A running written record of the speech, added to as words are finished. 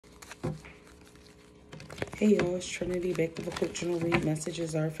Hey y'all, it's Trinity back with a quick general read.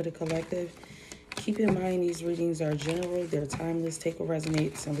 Messages are for the collective. Keep in mind these readings are general, they're timeless. Take what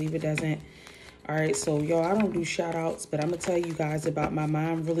resonates and leave it doesn't. Alright, so y'all, I don't do shout outs, but I'm gonna tell you guys about my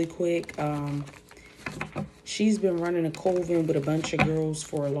mom really quick. She's been running a coven with a bunch of girls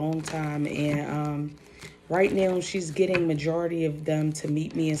for a long time, and right now she's getting majority of them to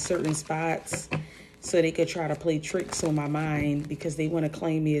meet me in certain spots so they could try to play tricks on my mind because they want to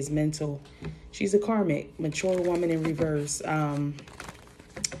claim me as mental. She's a karmic, mature woman in reverse.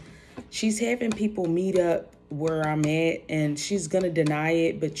 She's having people meet up where I'm at, and she's going to deny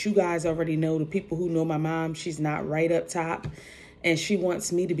it. But you guys already know, the people who know my mom, she's not right up top. And she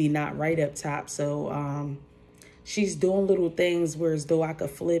wants me to be not right up top. So she's doing little things where as though I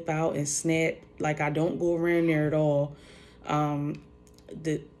could flip out and snap. Like I don't go around there at all.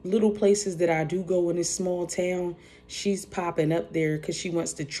 The little places that I do go in this small town, she's popping up there because she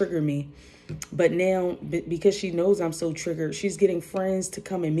wants to trigger me. But now, because she knows I'm so triggered, she's getting friends to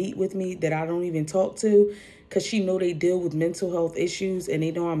come and meet with me that I don't even talk to because she know they deal with mental health issues and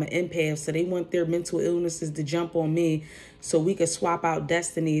they know I'm an empath. So they want their mental illnesses to jump on me so we could swap out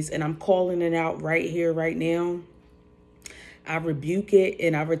destinies. And I'm calling it out right here, right now. I rebuke it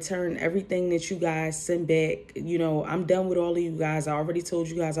and I return everything that you guys send back. You know, I'm done with all of you guys. I already told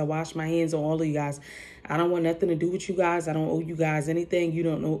you guys I wash my hands on all of you guys. I don't want nothing to do with you guys. I don't owe you guys anything. You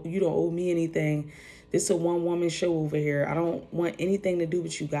don't owe me anything. This is a one-woman show over here. I don't want anything to do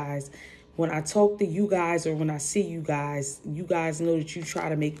with you guys. When I talk to you guys or when I see you guys know that you try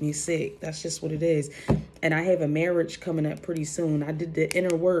to make me sick. That's just what it is. And I have a marriage coming up pretty soon. I did the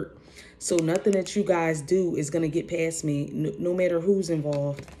inner work. So nothing that you guys do is going to get past me, no matter who's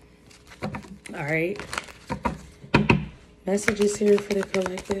involved. All right. Messages here for the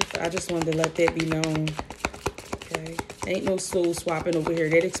collective. I just wanted to let that be known. Okay. Ain't no soul swapping over here.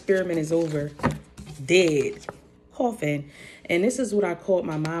 That experiment is over. Dead. Coffin. And this is what I called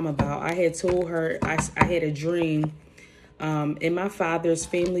my mom about. I had told her I had a dream. In my father's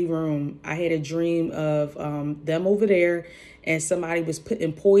family room, I had a dream of them over there and somebody was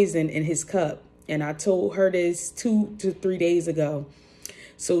putting poison in his cup. And I told her this 2 to 3 days ago.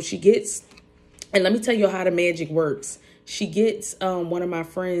 So she gets, and let me tell you how the magic works. She gets one of my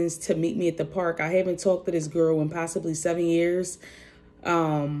friends to meet me at the park. I haven't talked to this girl in possibly 7 years.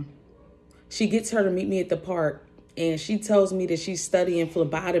 She gets her to meet me at the park and she tells me that she's studying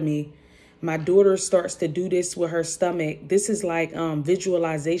phlebotomy. My daughter starts to do this with her stomach. This is like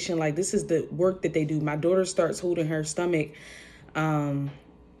visualization. Like this is the work that they do. My daughter starts holding her stomach. And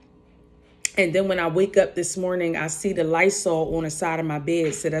then when I wake up this morning, I see the Lysol on the side of my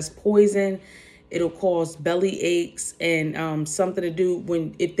bed. So that's poison. It'll cause belly aches and something to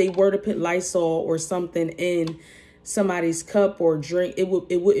do if they were to put Lysol or something in somebody's cup or drink, it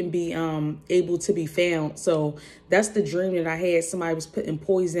wouldn't be able to be found. So that's the dream that I had. Somebody was putting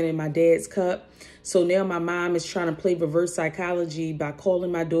poison in my dad's cup. So now my mom is trying to play reverse psychology by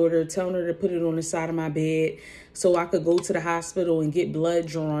calling my daughter, telling her to put it on the side of my bed so I could go to the hospital and get blood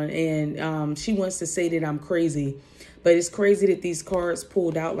drawn. And she wants to say that I'm crazy, but it's crazy that these cards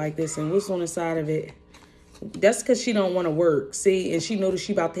pulled out like this. And what's on the side of it? That's because she don't want to work. See, and she knows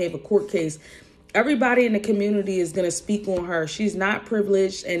she about to have a court case. Everybody in the community is going to speak on her. She's not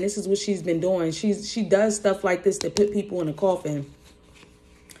privileged, and this is what she's been doing. She does stuff like this to put people in a coffin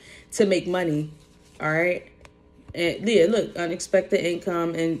to make money, all right? And yeah, look, unexpected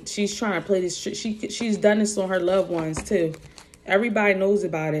income, and she's trying to play this. She's done this on her loved ones, too. Everybody knows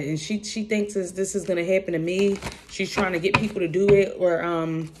about it, and she thinks this is going to happen to me. She's trying to get people to do it, or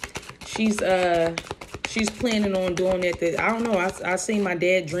she's planning on doing it. I don't know. I seen my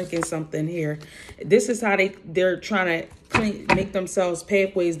dad drinking something here. This is how they're trying to make themselves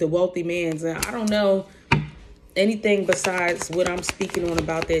pathways to wealthy mans. And I don't know anything besides what I'm speaking on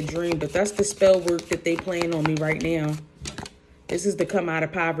about that dream. But that's the spell work that they playing on me right now. This is to come out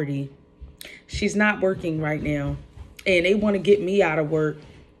of poverty. She's not working right now. And they want to get me out of work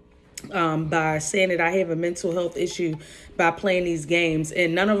by saying that I have a mental health issue by playing these games.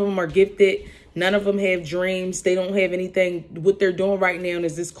 And none of them are gifted. None of them have dreams. They don't have anything. What they're doing right now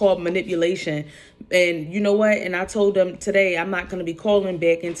is this called manipulation. And you know what? And I told them today, I'm not going to be calling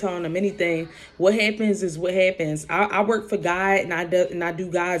back and telling them anything. What happens is what happens. I work for God and I do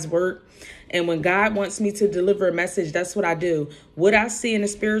God's work. And when God wants me to deliver a message, that's what I do. What I see in the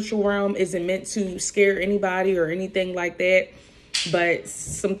spiritual realm isn't meant to scare anybody or anything like that. But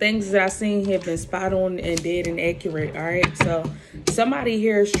some things that I've seen have been spot on and dead and accurate. All right. So somebody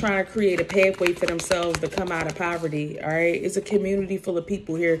here is trying to create a pathway for themselves to come out of poverty. All right. It's a community full of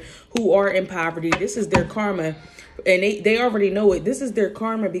people here who are in poverty. This is their karma. And they already know it. This is their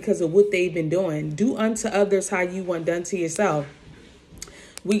karma because of what they've been doing. Do unto others how you want done to yourself.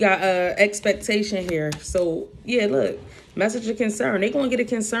 We got expectation here. So, yeah, look. Message of concern. They're going to get a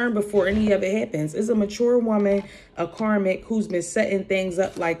concern before any of it happens. It's a mature woman, a karmic, who's been setting things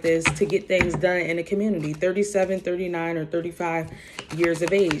up like this to get things done in the community. 37, 39, or 35 years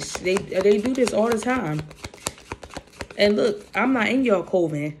of age. They do this all the time. And look, I'm not in your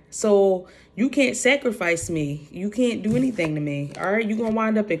coven. So you can't sacrifice me. You can't do anything to me. All right? You're going to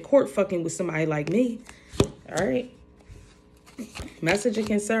wind up in court fucking with somebody like me. All right? Message of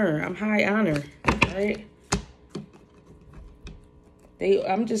concern. I'm high honor. All right?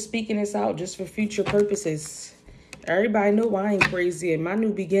 I'm just speaking this out just for future purposes. Everybody know I ain't crazy. And my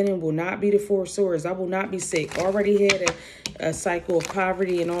new beginning will not be the Four of Swords. I will not be sick. Already had a cycle of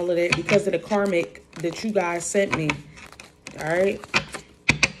poverty and all of that because of the karmic that you guys sent me. All right.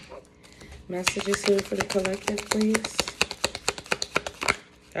 Messages here for the collective, please.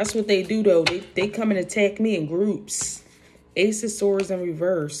 That's what they do, though. They come and attack me in groups. Ace of Swords in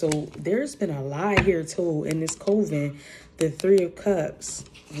reverse. So there's been a lie here, too, in this coven. The Three of Cups,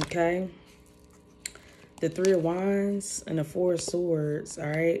 okay? The Three of Wands and the Four of Swords, all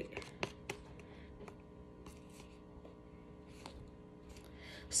right?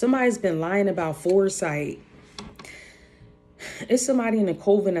 Somebody's been lying about foresight. It's somebody in the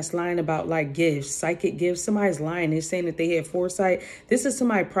coven that's lying about, like, gifts, psychic gifts. Somebody's lying. They're saying that they had foresight. This is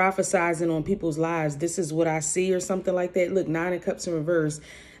somebody prophesizing on people's lives. This is what I see or something like that. Look, Nine of Cups in reverse.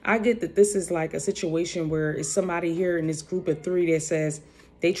 I get that this is like a situation where it's somebody here in this group of three that says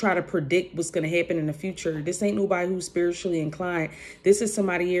they try to predict what's going to happen in the future. This ain't nobody who's spiritually inclined. This is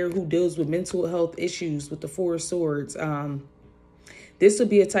somebody here who deals with mental health issues with the Four of Swords. This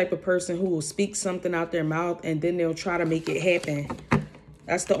would be a type of person who will speak something out their mouth and then they'll try to make it happen.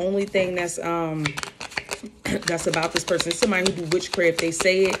 That's the only thing that's about this person. It's somebody who do witchcraft. They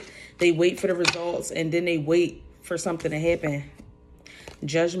say it, they wait for the results, and then they wait for something to happen.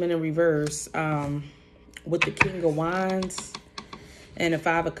 Judgment in reverse, with the King of Wands and the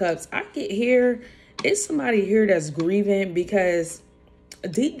Five of Cups. I get here, it's somebody here that's grieving because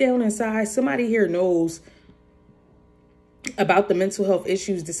deep down inside, somebody here knows about the mental health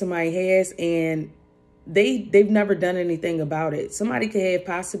issues that somebody has, and they've never done anything about it. Somebody could have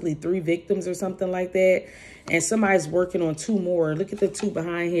possibly 3 victims or something like that, and somebody's working on 2 more. Look at the 2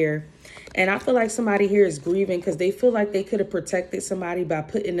 behind here. And I feel like somebody here is grieving because they feel like they could have protected somebody by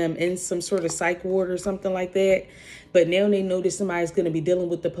putting them in some sort of psych ward or something like that. But now they know that somebody's going to be dealing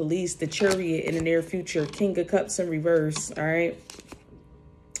with the police, the Chariot in the near future. King of Cups in reverse, all right?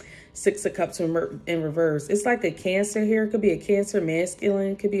 6 of Cups in reverse. It's like a Cancer here. It could be a Cancer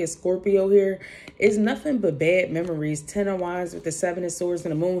masculine. It could be a Scorpio here. It's nothing but bad memories. 10 of Wands with the 7 of Swords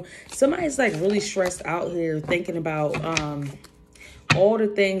and the Moon. Somebody's like really stressed out here thinking about all the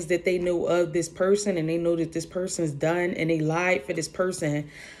things that they know of this person, and they know that this person's done, and they lied for this person.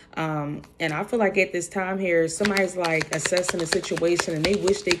 And I feel like at this time here, somebody's like assessing the situation and they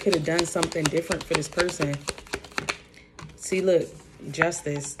wish they could have done something different for this person. See, look,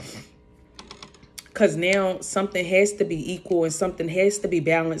 Justice. Because now something has to be equal and something has to be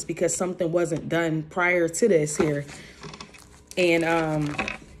balanced because something wasn't done prior to this here. And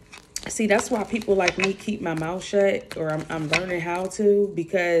see, that's why people like me keep my mouth shut, or I'm learning how to,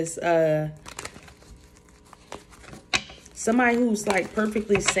 because somebody who's like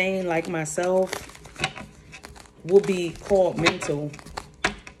perfectly sane like myself will be called mental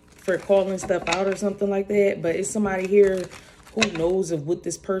for calling stuff out or something like that. But it's somebody here who knows of what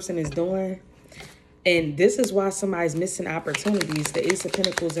this person is doing. And this is why somebody's missing opportunities. The Ace of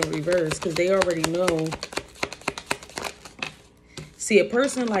Pentacles in reverse, because they already know. See, a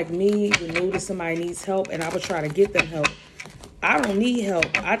person like me will know that somebody needs help, and I would try to get them help. I don't need help.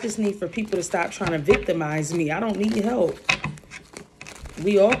 I just need for people to stop trying to victimize me. I don't need help.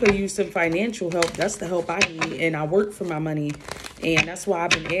 We all could use some financial help. That's the help I need, and I work for my money. And that's why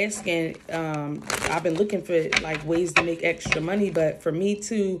I've been asking, I've been looking for like ways to make extra money. But for me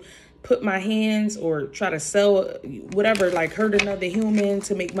to put my hands or try to sell whatever, like hurt another human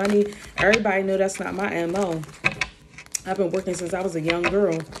to make money, everybody know that's not my MO. I've been working since I was a young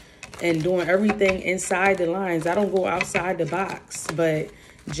girl and doing everything inside the lines. I don't go outside the box. But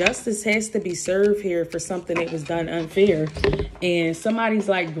justice has to be served here for something that was done unfair. And somebody's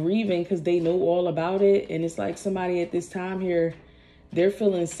like grieving because they know all about it. And it's like somebody at this time here, they're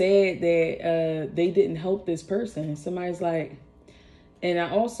feeling sad that they didn't help this person. Somebody's like, And I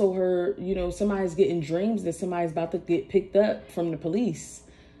also heard, you know, somebody's getting dreams that somebody's about to get picked up from the police.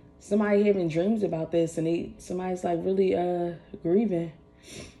 Somebody having dreams about this, and somebody's like really grieving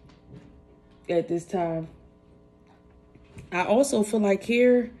at this time. I also feel like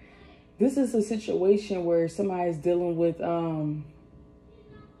here, this is a situation where somebody's dealing with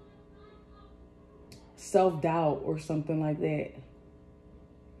self-doubt or something like that.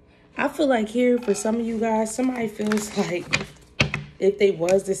 I feel like here, for some of you guys, somebody feels like if they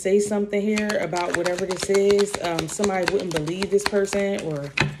was to say something here about whatever this is, somebody wouldn't believe this person.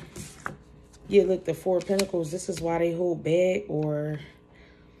 Or, yeah, look, the Four of Pentacles, this is why they hold back. Or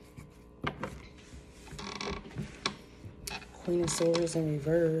Queen of Swords in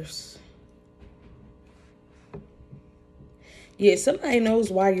reverse. Yeah, somebody knows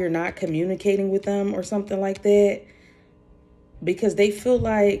why you're not communicating with them or something like that. Because they feel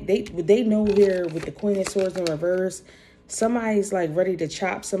like they know here with the Queen of Swords in reverse, somebody's like ready to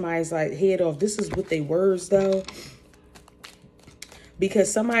chop somebody's like head off. This is with their words though.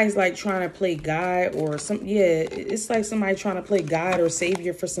 Because somebody's like trying to play God or some, yeah, it's like somebody trying to play God or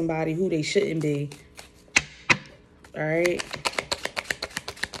savior for somebody who they shouldn't be. All right.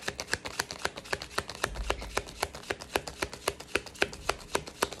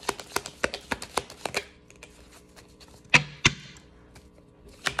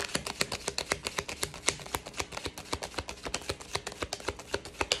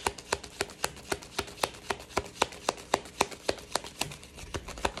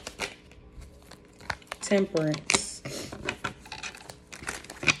 Temperance.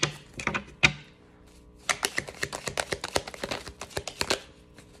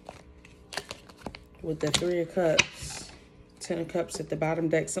 With the Three of Cups, Ten of Cups at the bottom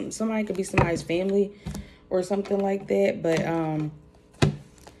deck. Somebody could be somebody's family or something like that. But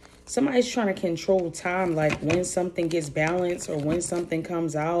somebody's trying to control time, like when something gets balanced or when something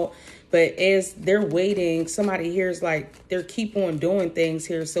comes out. But as they're waiting, somebody here is like, they're keep on doing things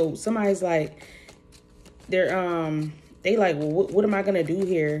here. So somebody's like, they like, well, what am I gonna do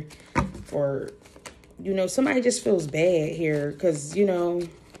here? Or, you know, somebody just feels bad here because, you know,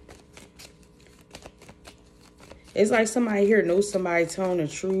 it's like somebody here knows somebody telling the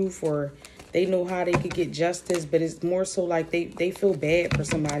truth, or they know how they could get justice, but it's more so like they feel bad for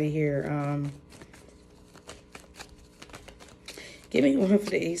somebody here. Give me one for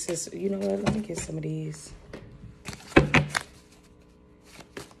the aces. You know what? Let me get some of these.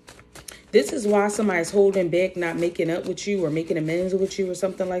 This is why somebody's holding back, not making up with you or making amends with you or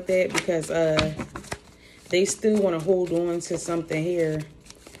something like that. Because they still want to hold on to something here.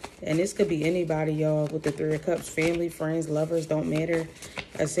 And this could be anybody, y'all, with the Three of Cups. Family, friends, lovers, don't matter.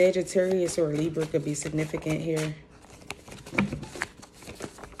 A Sagittarius or a Libra could be significant here.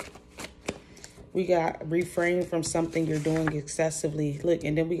 We got refrain from something you're doing excessively. Look,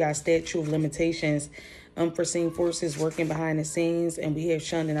 and then we got statute of limitations. Unforeseen forces working behind the scenes, and we have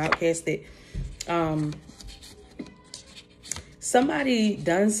shunned and outcasted. Somebody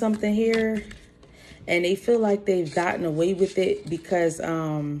done something here, and they feel like they've gotten away with it because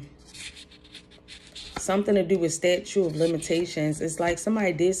something to do with statute of limitations. It's like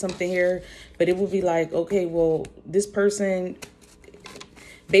somebody did something here, but it would be like, okay, well, this person,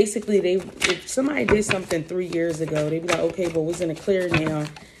 basically, if somebody did something 3 years ago, they'd be like, okay, well, it's in the clear now.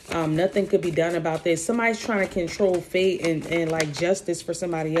 Nothing could be done about this. Somebody's trying to control fate and like justice for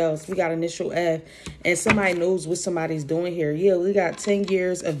somebody else. We got initial F, and somebody knows what somebody's doing here. Yeah, we got 10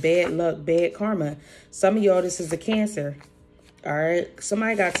 years of bad luck, bad karma. Some of y'all, this is a Cancer. All right.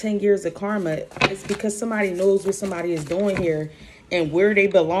 Somebody got 10 years of karma. It's because somebody knows what somebody is doing here and where they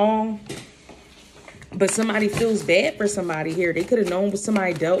belong. But somebody feels bad for somebody here. They could have known what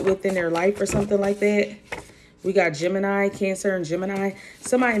somebody dealt with in their life or something like that. We got Gemini, Cancer, and Gemini.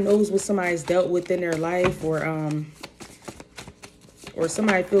 Somebody knows what somebody's dealt with in their life, or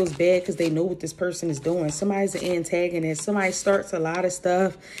somebody feels bad because they know what this person is doing. Somebody's an antagonist. Somebody starts a lot of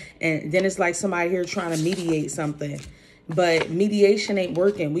stuff, and then it's like somebody here trying to mediate something. But mediation ain't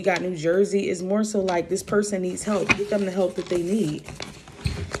working. We got New Jersey. It's more so like this person needs help. Get them the help that they need.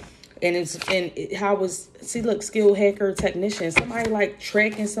 And see, look, skilled hacker, technician. Somebody like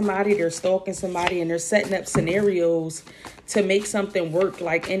tracking somebody, they're stalking somebody, and they're setting up scenarios to make something work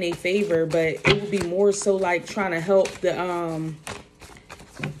like in a favor. But it would be more so like trying to help the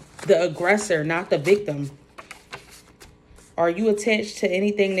aggressor, not the victim. Are you attached to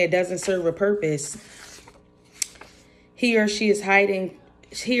anything that doesn't serve a purpose? He or she is in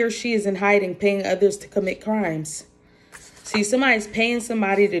hiding, paying others to commit crimes. See, somebody's paying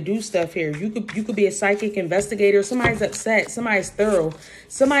somebody to do stuff here. You could be a psychic investigator. Somebody's upset. Somebody's thorough.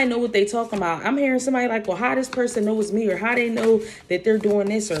 Somebody know what they talking about. I'm hearing somebody like, well, how this person knows me, or how they know that they're doing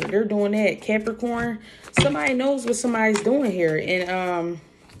this or they're doing that. Capricorn. Somebody knows what somebody's doing here. And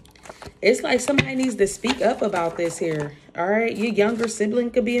it's like somebody needs to speak up about this here. All right. Your younger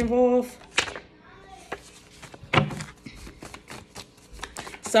sibling could be involved.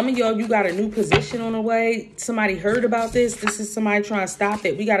 Some of y'all, you got a new position on the way. Somebody heard about this. This is somebody trying to stop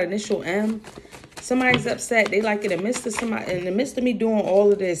it. We got initial M. Somebody's upset. They like in the midst of somebody, in the midst of me doing all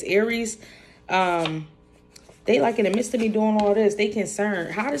of this. Aries, they like in the midst of me doing all this. They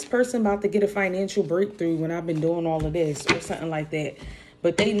concerned. How this person about to get a financial breakthrough when I've been doing all of this or something like that.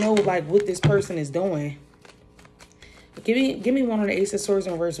 But they know like what this person is doing. Give me one on the Ace of Swords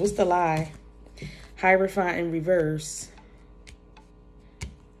in reverse. What's the lie? Hierophant in reverse.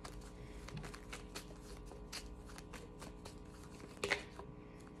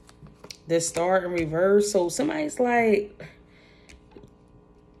 The Star in reverse. So somebody's like,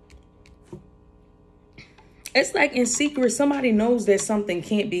 it's like in secret, somebody knows that something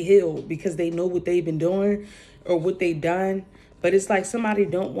can't be healed because they know what they've been doing or what they've done. But it's like somebody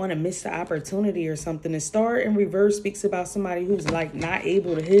don't want to miss the opportunity or something. The Star in reverse speaks about somebody who's like not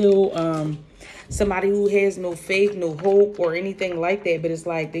able to heal. Somebody who has no faith, no hope or anything like that. But it's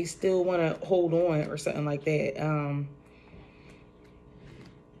like they still want to hold on or something like that.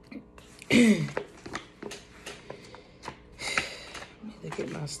 Look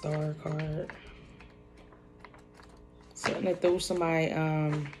at my Star card. Something that throws somebody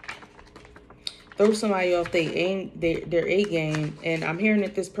off their A game. And I'm hearing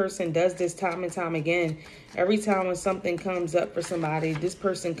that this person does this time and time again. Every time when something comes up for somebody, this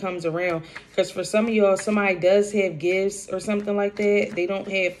person comes around. Because for some of y'all, somebody does have gifts or something like that. They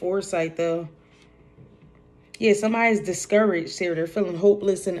don't have foresight though. Yeah, somebody's discouraged here. They're feeling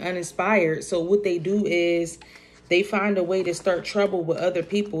hopeless and uninspired. So what they do is they find a way to start trouble with other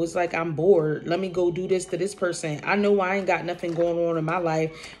people. It's like, I'm bored. Let me go do this to this person. I know I ain't got nothing going on in my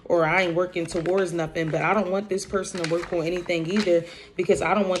life or I ain't working towards nothing, but I don't want this person to work on anything either because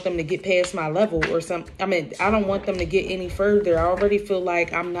I don't want them to get past my level or something. I mean, I don't want them to get any further. I already feel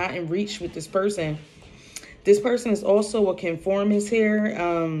like I'm not in reach with this person. This person is also a conformist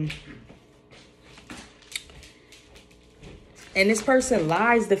here. And this person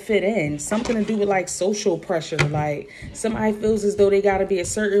lies to fit in. Something to do with like social pressure. Like somebody feels as though they got to be a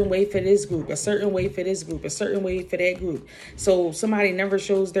certain way for this group, a certain way for this group, a certain way for that group. So somebody never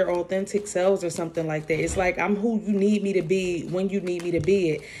shows their authentic selves or something like that. It's like, I'm who you need me to be when you need me to be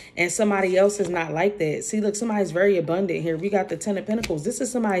it. And somebody else is not like that. See, look, somebody's very abundant here. We got the Ten of Pentacles. This is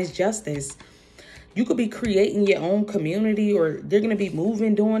somebody's justice. You could be creating your own community or they're going to be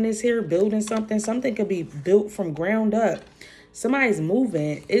moving, doing this here, building something. Something could be built from ground up. Somebody's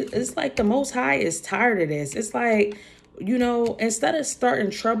moving. It's like the Most High is tired of this. It's like, you know, instead of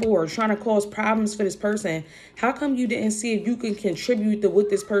starting trouble or trying to cause problems for this person, how come you didn't see if you can contribute to what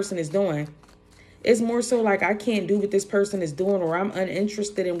this person is doing? It's more so like I can't do what this person is doing or I'm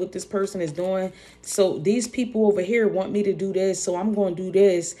uninterested in what this person is doing. So these people over here want me to do this. So I'm going to do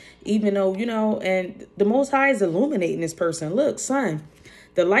this, even though, you know, and the Most High is illuminating this person. Look, son,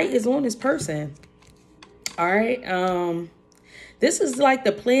 the light is on this person. All right. This is like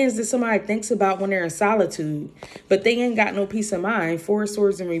the plans that somebody thinks about when they're in solitude, but they ain't got no peace of mind. Four of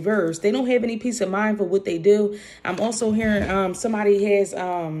Swords in reverse. They don't have any peace of mind for what they do. I'm also hearing somebody has,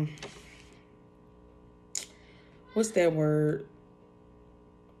 what's that word?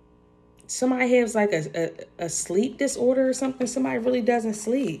 Somebody has like a sleep disorder or something. Somebody really doesn't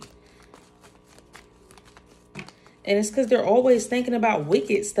sleep. And it's because they're always thinking about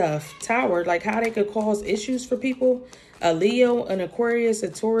wicked stuff. Tower, like how they could cause issues for people. A Leo, an Aquarius, a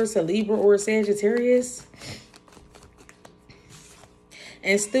Taurus, a Libra, or a Sagittarius.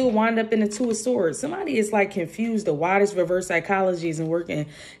 And still wind up in the Two of Swords. Somebody is like confused of why this reverse psychology isn't working.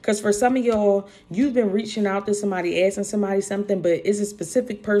 Because for some of y'all, you've been reaching out to somebody, asking somebody something, but it's a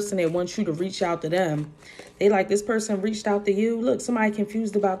specific person that wants you to reach out to them. They like, this person reached out to you. Look, somebody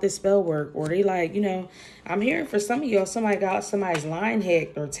confused about this spell work. Or they like, you know, I'm hearing for some of y'all, somebody got somebody's line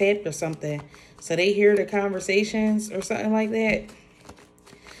hacked or tapped or something. So they hear the conversations or something like that.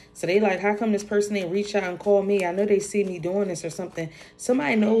 So they like, how come this person ain't reach out and call me? I know they see me doing this or something.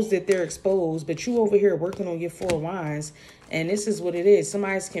 Somebody knows that they're exposed, but you over here working on your Four of Wands. And this is what it is.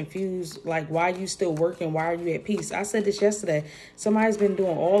 Somebody's confused, like, why you still working? Why are you at peace? I said this yesterday. Somebody's been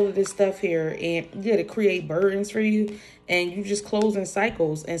doing all of this stuff here, and yeah, to create burdens for you, and you just closing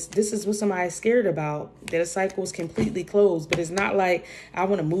cycles. And this is what somebody's scared about, that a cycle is completely closed. But it's not like I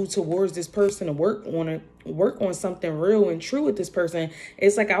want to move towards this person to work on something real and true with this person.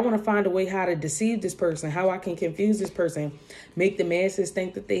 It's like I want to find a way how to deceive this person, how I can confuse this person, make the masses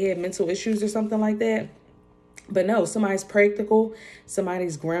think that they have mental issues or something like that. But no, somebody's practical,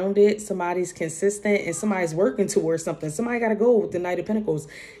 somebody's grounded, somebody's consistent, and somebody's working towards something. Somebody got to go with the Knight of Pentacles.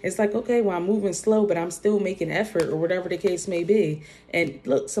 It's like, okay, well, I'm moving slow, but I'm still making effort, or whatever the case may be. And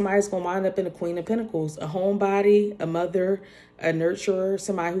look, somebody's going to wind up in the Queen of Pentacles, a homebody, a mother, a nurturer,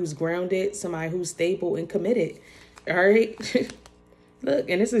 somebody who's grounded, somebody who's stable and committed. All right. Look,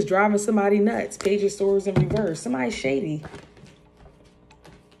 and this is driving somebody nuts. Page of Swords in reverse. Somebody's shady.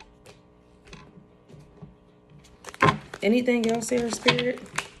 Anything else here, Spirit?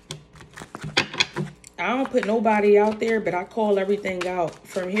 I don't put nobody out there, but I call everything out.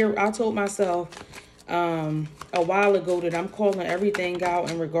 From here, I told myself a while ago that I'm calling everything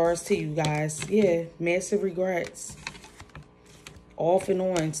out in regards to you guys. Yeah, massive regrets. Off and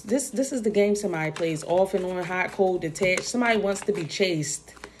on. This is the game somebody plays. Off and on, hot, cold, detached. Somebody wants to be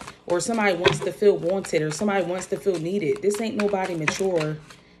chased. Or somebody wants to feel wanted. Or somebody wants to feel needed. This ain't nobody mature.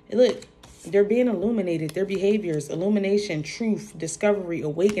 Look. They're being illuminated. Their behaviors, illumination, truth, discovery,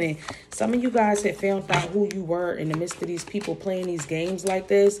 awakening. Some of you guys have found out who you were in the midst of these people playing these games like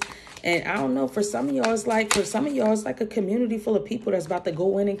this. And I don't know, for some of y'all, it's like a community full of people that's about to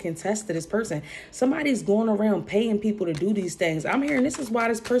go in and contest to this person. Somebody's going around paying people to do these things. I'm hearing this is why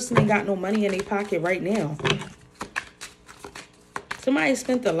this person ain't got no money in their pocket right now. Somebody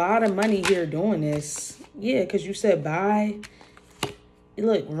spent a lot of money here doing this. Yeah, because you said bye.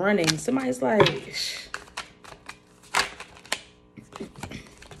 Look, running. Somebody's like,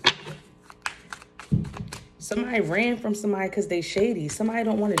 somebody ran from somebody because they shady. Somebody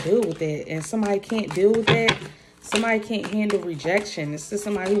don't want to deal with it. And somebody can't deal with that. Somebody can't handle rejection. It's just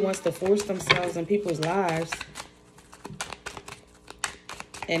somebody who wants to force themselves in people's lives.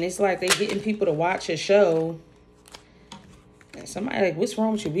 And it's like they getting people to watch a show. And somebody like, what's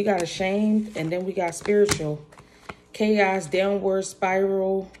wrong with you? We got ashamed, and then we got spiritual. Chaos, downward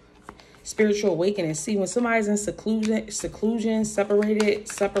spiral, spiritual awakening. See, when somebody's in seclusion,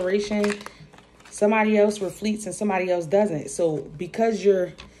 separation, somebody else reflects and somebody else doesn't. So because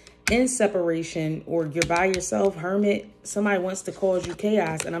you're in separation or you're by yourself, hermit, somebody wants to cause you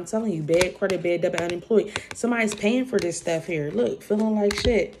chaos. And I'm telling you, bad credit, bad debit, unemployed. Somebody's paying for this stuff here. Look, feeling like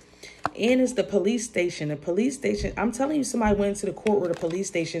shit. And it's the police station. The police station. I'm telling you, somebody went to the court or the police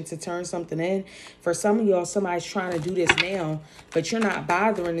station to turn something in. For some of y'all, somebody's trying to do this now, but you're not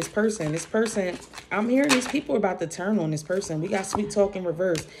bothering this person. This person, I'm hearing these people are about to turn on this person. We got sweet talk in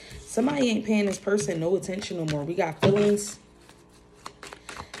reverse. Somebody ain't paying this person no attention no more. We got feelings.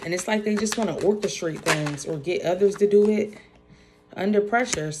 And it's like they just want to orchestrate things or get others to do it under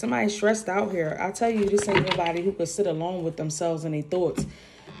pressure. Somebody's stressed out here. I tell you, this ain't nobody who could sit alone with themselves and their thoughts.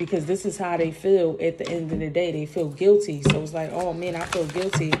 Because this is how they feel at the end of the day. They feel guilty. So it's like, oh, man, I feel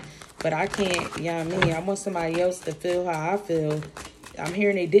guilty. But I can't, you know what I mean? I want somebody else to feel how I feel. I'm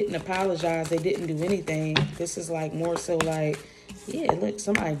hearing they didn't apologize. They didn't do anything. This is like more so like, yeah, look,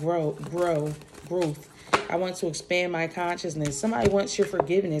 somebody growth. I want to expand my consciousness. Somebody wants your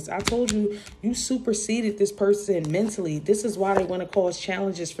forgiveness. I told you, you superseded this person mentally. This is why they want to cause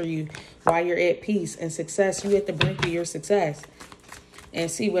challenges for you while you're at peace and success. You at the brink of your success. And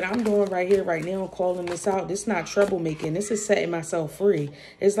see what I'm doing right here, right now, calling this out. This is not troublemaking. This is setting myself free.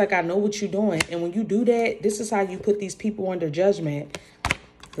 It's like I know what you're doing. And when you do that, this is how you put these people under judgment.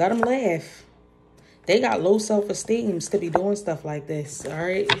 Let them laugh. They got low self-esteem to be doing stuff like this. All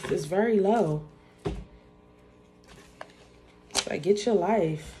right. It's very low. It's like, get your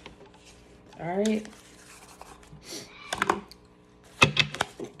life. All right.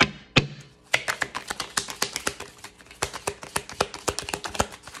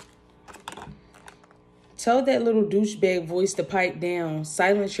 Tell that little douchebag voice to pipe down.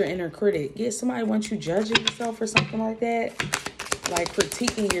 Silence your inner critic. Yeah, somebody wants you judging yourself or something like that. Like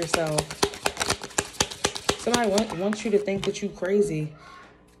critiquing yourself. Somebody wants you to think that you crazy.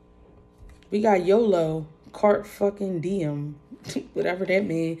 We got YOLO. Cart fucking diem. Whatever that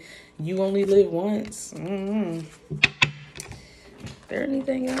means. You only live once. Is there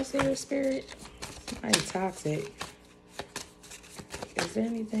anything else here, Spirit? I'm toxic. Is there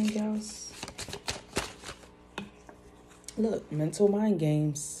anything else? Look, mental mind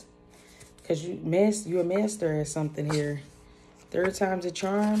games. Because you're a master at something here. Third time's a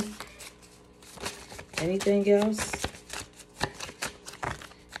charm. Anything else?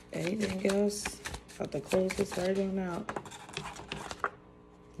 Anything else? About to close this right on out.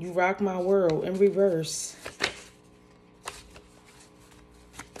 You rock my world in reverse.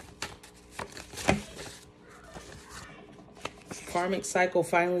 Karmic cycle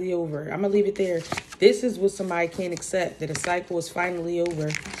finally over. I'm going to leave it there. This is what somebody can't accept, that a cycle is finally over.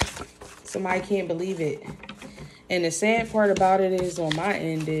 Somebody can't believe it. And the sad part about it is, on my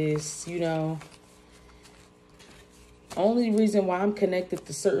end is, you know, only reason why I'm connected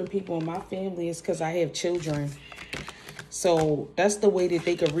to certain people in my family is because I have children. So that's the way that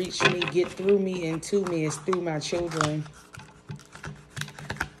they could reach me, get through me, and to me is through my children.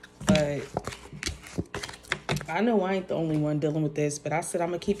 But I know I ain't the only one dealing with this, but I said I'm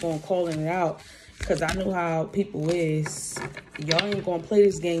going to keep on calling it out because I know how people is. Y'all ain't going to play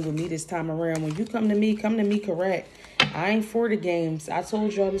this game with me this time around. When you come to me correct. I ain't for the games. I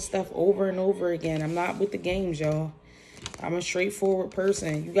told y'all this stuff over and over again. I'm not with the games, y'all. I'm a straightforward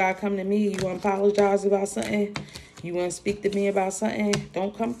person. You got to come to me. You want to apologize about something? You want to speak to me about something?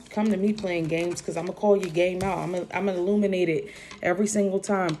 Don't come to me playing games, because I'm going to call your game out. I'm going to illuminate it every single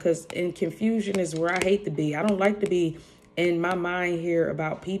time, because in confusion is where I hate to be. I don't like to be in my mind here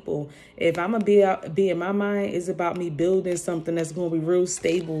about people. If I'm going to be in my mind, it's about me building something that's going to be real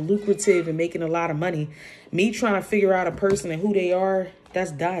stable, lucrative, and making a lot of money. Me trying to figure out a person and who they are,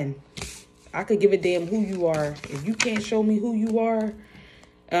 that's done. I could give a damn who you are. If you can't show me who you are,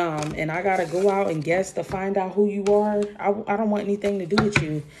 and I got to go out and guess to find out who you are, I don't want anything to do with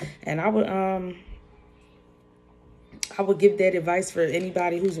you. And I would give that advice for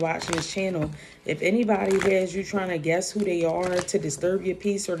anybody who's watching this channel. If anybody has you trying to guess who they are to disturb your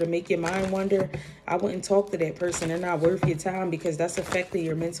peace or to make your mind wander, I wouldn't talk to that person. They're not worth your time, because that's affecting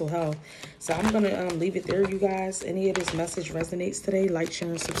your mental health. So I'm going to leave it there, you guys. Any of this message resonates today, like, share,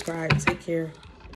 and subscribe. Take care.